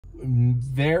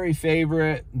very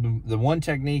favorite, the one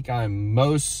technique I'm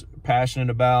most passionate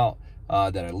about,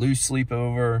 that I lose sleep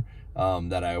over,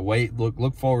 that I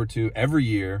look forward to every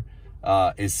year,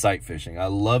 is sight fishing. I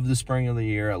love the spring of the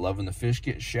year. I love when the fish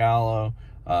get shallow.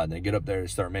 They get up there and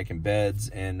start making beds.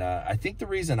 And I think the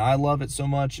reason I love it so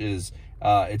much is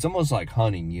it's almost like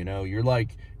hunting, you know.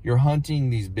 You're hunting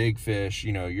these big fish,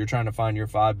 you know, you're trying to find your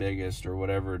 5 biggest or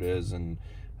whatever it is, and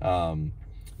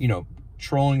you know,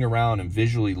 trolling around and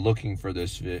visually looking for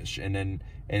this fish, and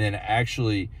then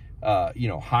actually you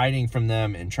know, hiding from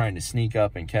them and trying to sneak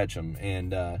up and catch them.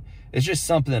 And it's just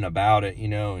something about it, you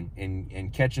know,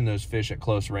 and catching those fish at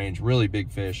close range, really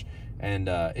big fish. And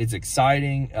it's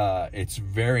exciting. It's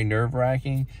very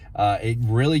nerve-wracking. It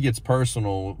really gets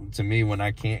personal to me when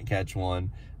I can't catch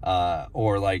one,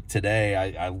 or like today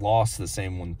I lost the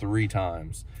same one 3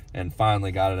 times and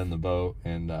finally got it in the boat.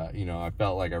 And you know, I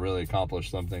felt like I really accomplished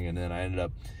something, and then I ended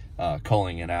up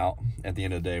culling it out at the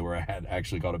end of the day, where I had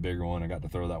actually caught a bigger one. I got to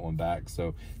throw that one back,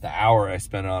 so the hour I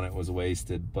spent on it was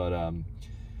wasted. But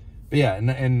yeah,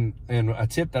 and a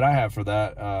tip that I have for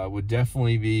that would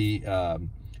definitely be,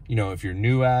 you know, if you're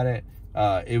new at it,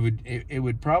 it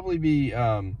would probably be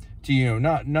to, you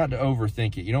know, not to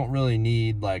overthink it. You don't really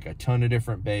need like a ton of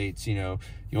different baits. You know,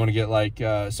 you want to get like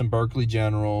some Berkeley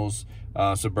Generals,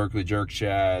 some Berkeley Jerk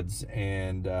Shads,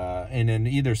 and then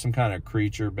either some kind of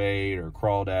creature bait or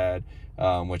crawdad,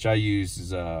 which I use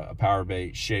is a power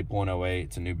bait, Shape 108.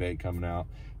 It's a new bait coming out.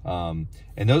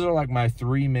 And those are like my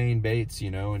 3 main baits,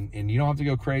 you know, and you don't have to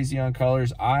go crazy on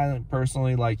colors. I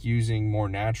personally like using more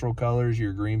natural colors,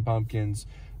 your green pumpkins,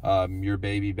 your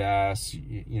baby bass,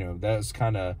 you know, that's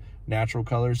kind of natural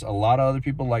colors. A lot of other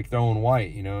people like throwing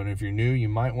white, you know, and if you're new, you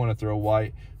might want to throw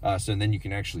white, so then you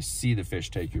can actually see the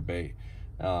fish take your bait.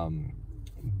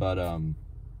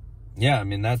 Yeah, I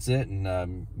mean, that's it.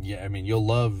 And yeah, I mean, you'll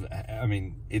love, I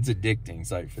mean, it's addicting,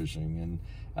 sight fishing,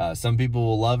 and some people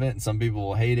will love it and some people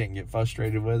will hate it and get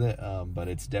frustrated with it, but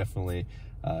it's definitely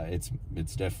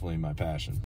it's definitely my passion.